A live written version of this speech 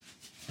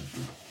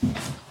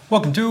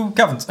Welcome to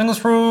Kevin's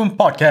English Room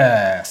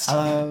Podcast.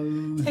 Hello.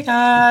 Hey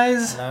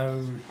guys.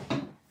 Hello.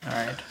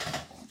 Alright.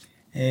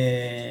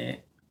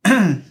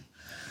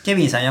 ケ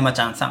ビンさん、山ち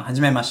ゃんさん、はじ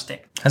めまし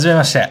て。はじめ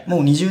まして。も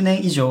う20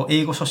年以上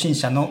英語初心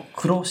者の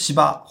黒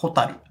柴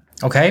蛍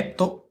Okay.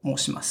 と申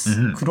します。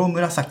黒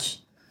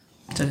紫。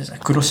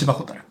黒柴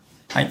蛍。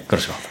はい。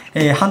黒柴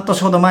蛍。半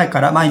年ほど前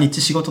から毎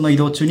日仕事の移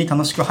動中に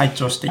楽しく拝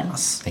聴していま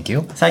す。Thank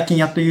you. 最近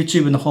やっと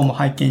YouTube の方も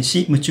拝見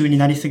し、夢中に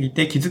なりすぎ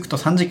て気づくと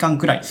3時間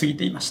くらい過ぎ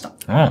ていました。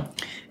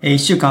1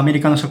週間アメ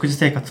リカの食事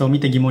生活を見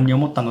て疑問に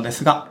思ったので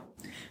すが、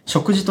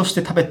食事として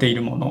食べてい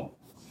るもの、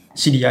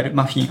シリアル、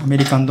マフィン、アメ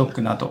リカンドッ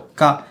グなど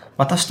が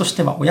私とし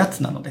てはおや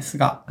つなのです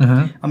が、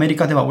アメリ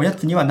カではおや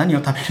つには何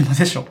を食べるの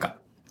でしょうか？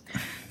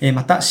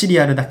またシリ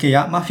アルだけ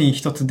やマフィン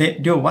一つで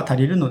量は足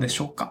りるのでし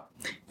ょうか？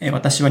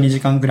私は2時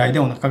間ぐらいで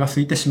お腹が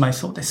空いてしまい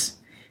そうで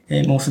す。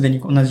もうすでに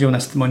同じような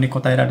質問に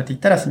答えられてい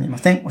たらすみま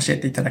せん。教え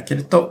ていただけ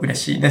ると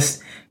嬉しいで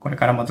す。これ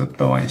からもずっ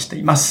と応援して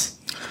いま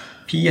す。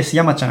PS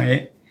山ちゃん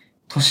へ、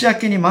年明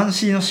けにマン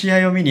シーの試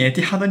合を見にエ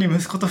ティハドに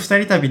息子と二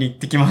人旅に行っ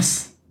てきま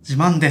す。自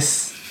慢で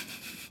す。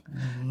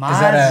マ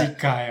ジ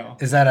かよ。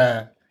Is that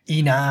a い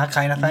いな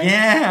kind of thing?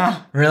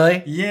 Yeah.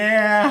 Really?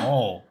 Yeah.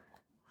 Oh.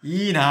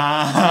 いい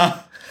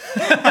な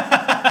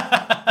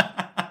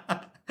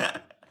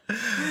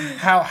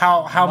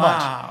How Wow.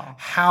 much?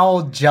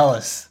 How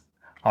jealous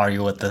are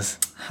you with this?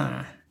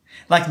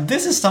 Like,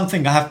 this is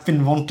something I have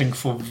been wanting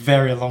for a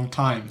very long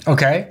time.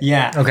 Okay.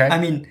 Yeah. Okay. I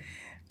mean,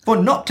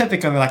 but not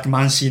typically like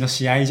マンシーの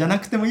試合じゃな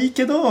くてもいい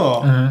け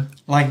ど、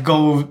like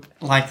go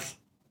like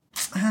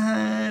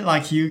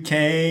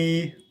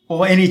UK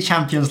or any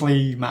Champions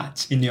League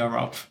match in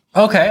Europe.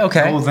 Okay. Go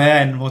Okay.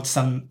 there and watch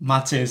some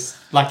matches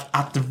like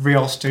at the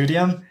real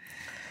stadium.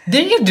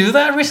 Didn't you do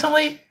that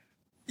recently?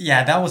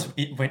 Yeah, that was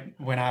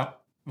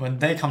when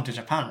they come to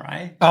Japan,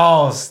 right?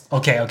 Oh,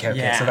 okay.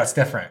 Yeah. So that's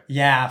different.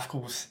 Yeah, of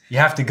course. You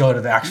have to go to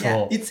the Yeah,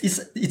 actual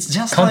it's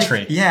just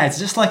country. like it's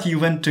just like you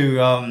went to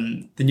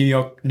the New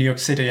York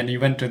City and you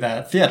went to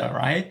the theater,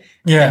 right?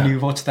 Yeah. And you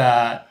watched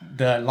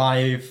the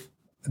live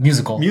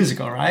musical,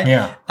 right?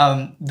 Yeah.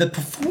 The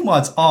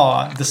performers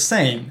are the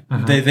same.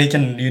 They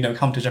can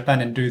come to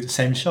Japan and do the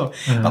same show,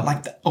 but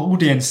like the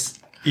audience,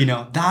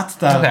 that's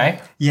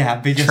the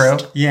biggest. True.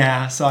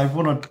 Yeah, so I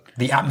want to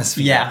The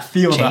atmosphere.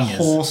 feel changes.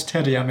 the whole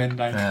stadium and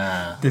like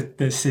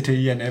the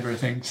city and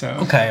everything. So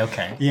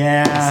Okay.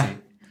 yeah.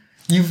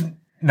 You've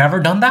never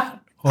done that?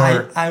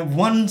 Or I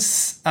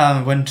once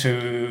went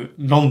to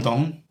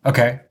London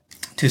okay.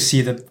 to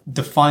see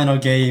the final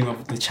game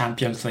of the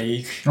Champions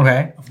League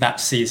Okay. of that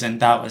season.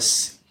 That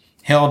was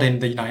held in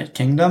the United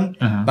Kingdom,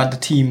 but the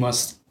team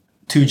was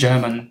two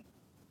German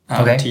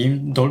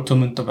team,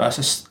 Dortmund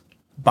versus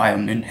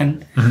Bayern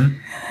München.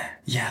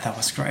 Yeah, that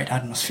was great.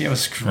 Atmosphere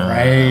was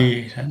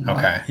great. And,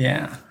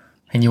 yeah.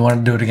 And you want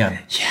to do it again?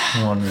 Yeah.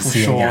 You wanted to For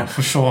see sure. it again?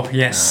 For sure.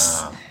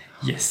 Yes.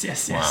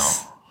 Yes.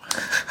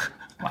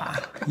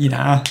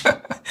 Wow.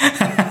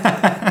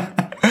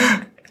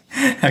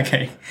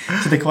 Okay.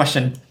 So the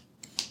question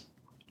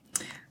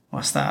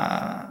was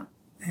that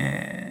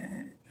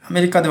ア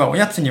メリカではお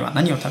やつには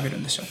何を食べる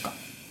んでしょうか？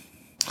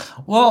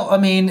 Well, I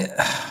mean,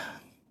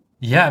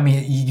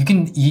 you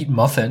can eat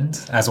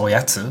muffins as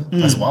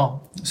oyatsu as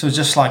well. So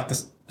just like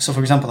this. So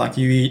for example, like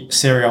you eat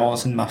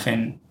cereals and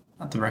muffin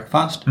at the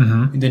breakfast,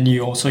 and then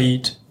you also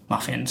eat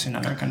muffins in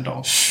American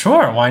Dog.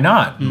 Sure, why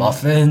not?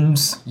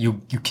 Muffins.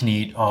 You can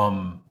eat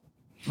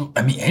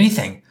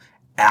anything.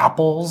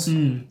 Apples,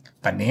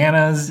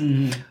 bananas,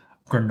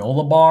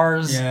 granola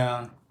bars,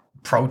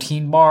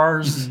 protein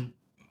bars,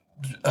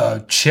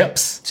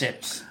 chips.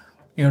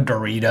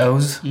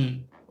 Doritos.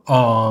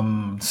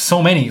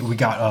 So many. We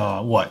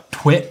got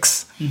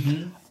Twix,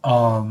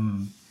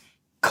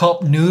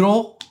 cup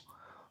noodle.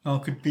 Oh,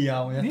 could be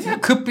our oyatsu. Yeah,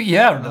 could be.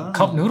 Yeah,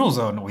 cup noodles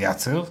are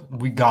oyatsu.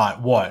 We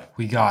got what?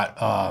 We got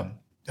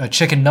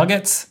chicken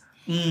nuggets.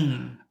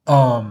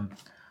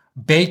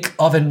 Bake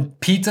oven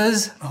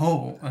pizzas.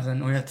 Oh, as an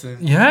oyatsu.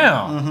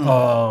 Yeah.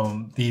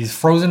 These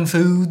frozen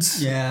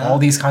foods. Yeah. All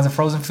these kinds of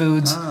frozen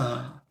foods.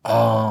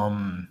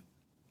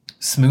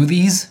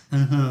 Smoothies.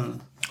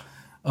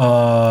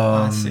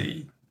 I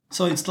see.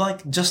 So it's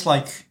just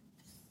like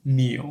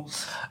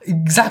meals.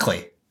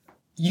 Exactly.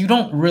 You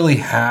don't really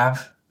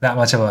have that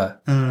much of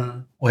a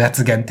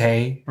oyatsu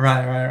gente.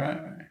 Right.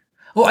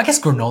 Well, I guess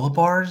granola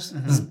bars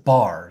is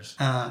bars.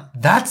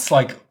 That's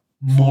like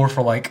more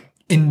for like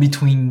in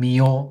between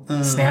meal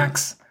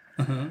snacks.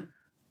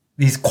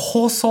 These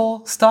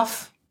kohoso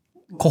stuff,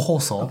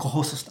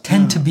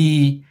 tend to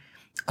be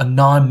a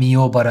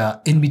non-meal but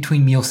a in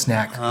between meal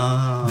snack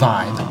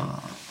vibe.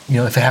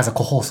 If it has a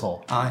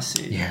kohoso. I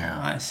see. Yeah.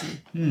 I see.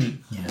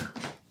 Yeah.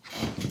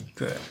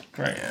 Good.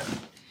 Great.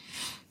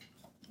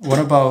 What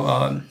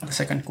about the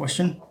second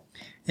question?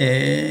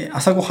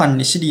 朝ごはん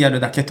にシリアル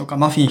だけとか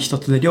マフィン一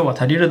つで量は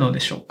足りるので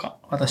しょうか？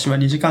私は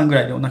2時間ぐ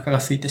らいでお腹が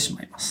空いてし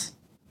まいます。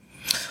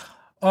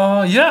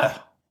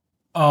Yeah.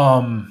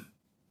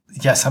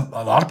 Yes, a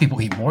lot of people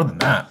eat more than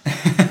that.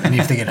 I mean,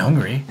 if they get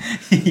hungry.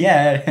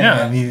 Yeah.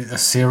 I mean, a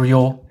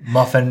cereal,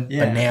 muffin,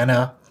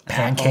 banana,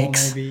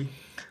 pancakes. Apple, maybe.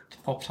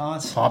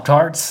 Pop-Tarts.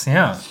 Pop-Tarts,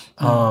 yeah.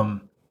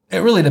 It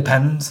really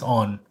depends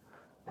on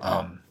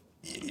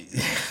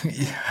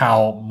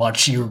how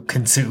much you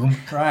consume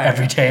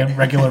every day on a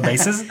regular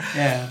basis.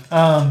 Yeah.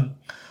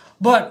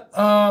 But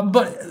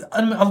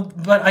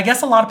I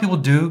guess a lot of people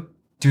do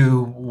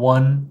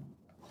one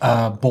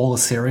bowl of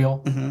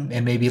cereal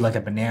and maybe like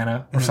a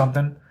banana or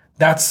something.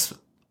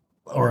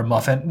 Or a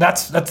muffin.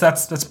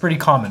 That's pretty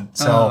common.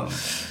 So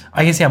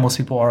I guess most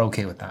people are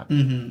okay with that.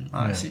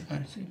 I see.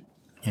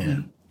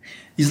 Yeah.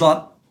 Is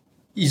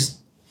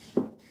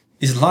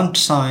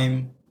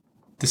lunchtime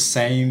the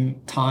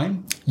same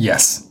time?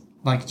 Yes.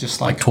 Like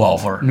just like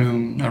 12 or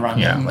noon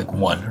around noon? like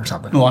 1 or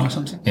something. 1 or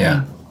something.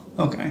 Yeah.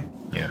 Okay.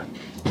 Yeah.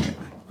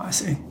 I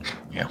see.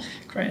 Yeah.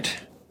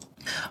 Great.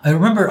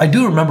 I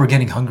do remember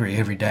getting hungry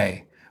every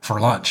day for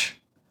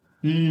lunch.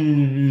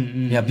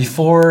 Yeah,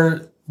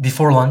 before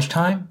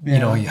lunchtime,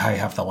 I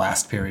have the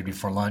last period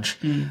before lunch.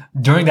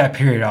 During that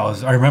period,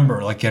 I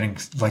remember like getting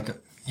like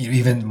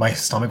even my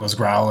stomach was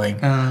growling,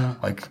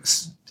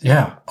 almost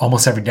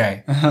every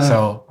day.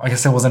 So I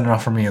guess it wasn't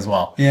enough for me as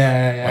well.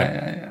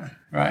 Yeah.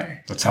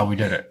 Right. That's how we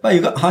did it. But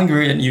you got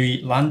hungry and you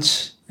eat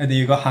lunch, and then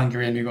you got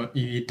hungry and you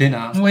eat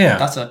dinner. Well, yeah.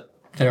 That's a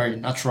very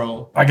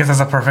natural. I guess that's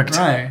a perfect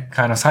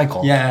kind of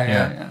cycle.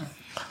 Yeah.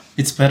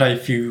 It's better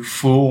if you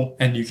full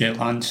and you get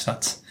lunch.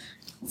 It's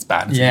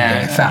bad. It's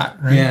getting fat,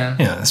 right? Yeah.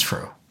 Yeah, that's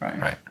true.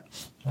 Right.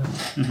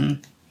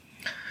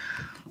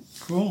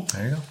 Cool.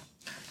 There you go.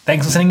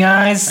 Thanks for listening,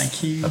 guys.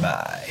 Thank you.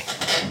 Bye-bye.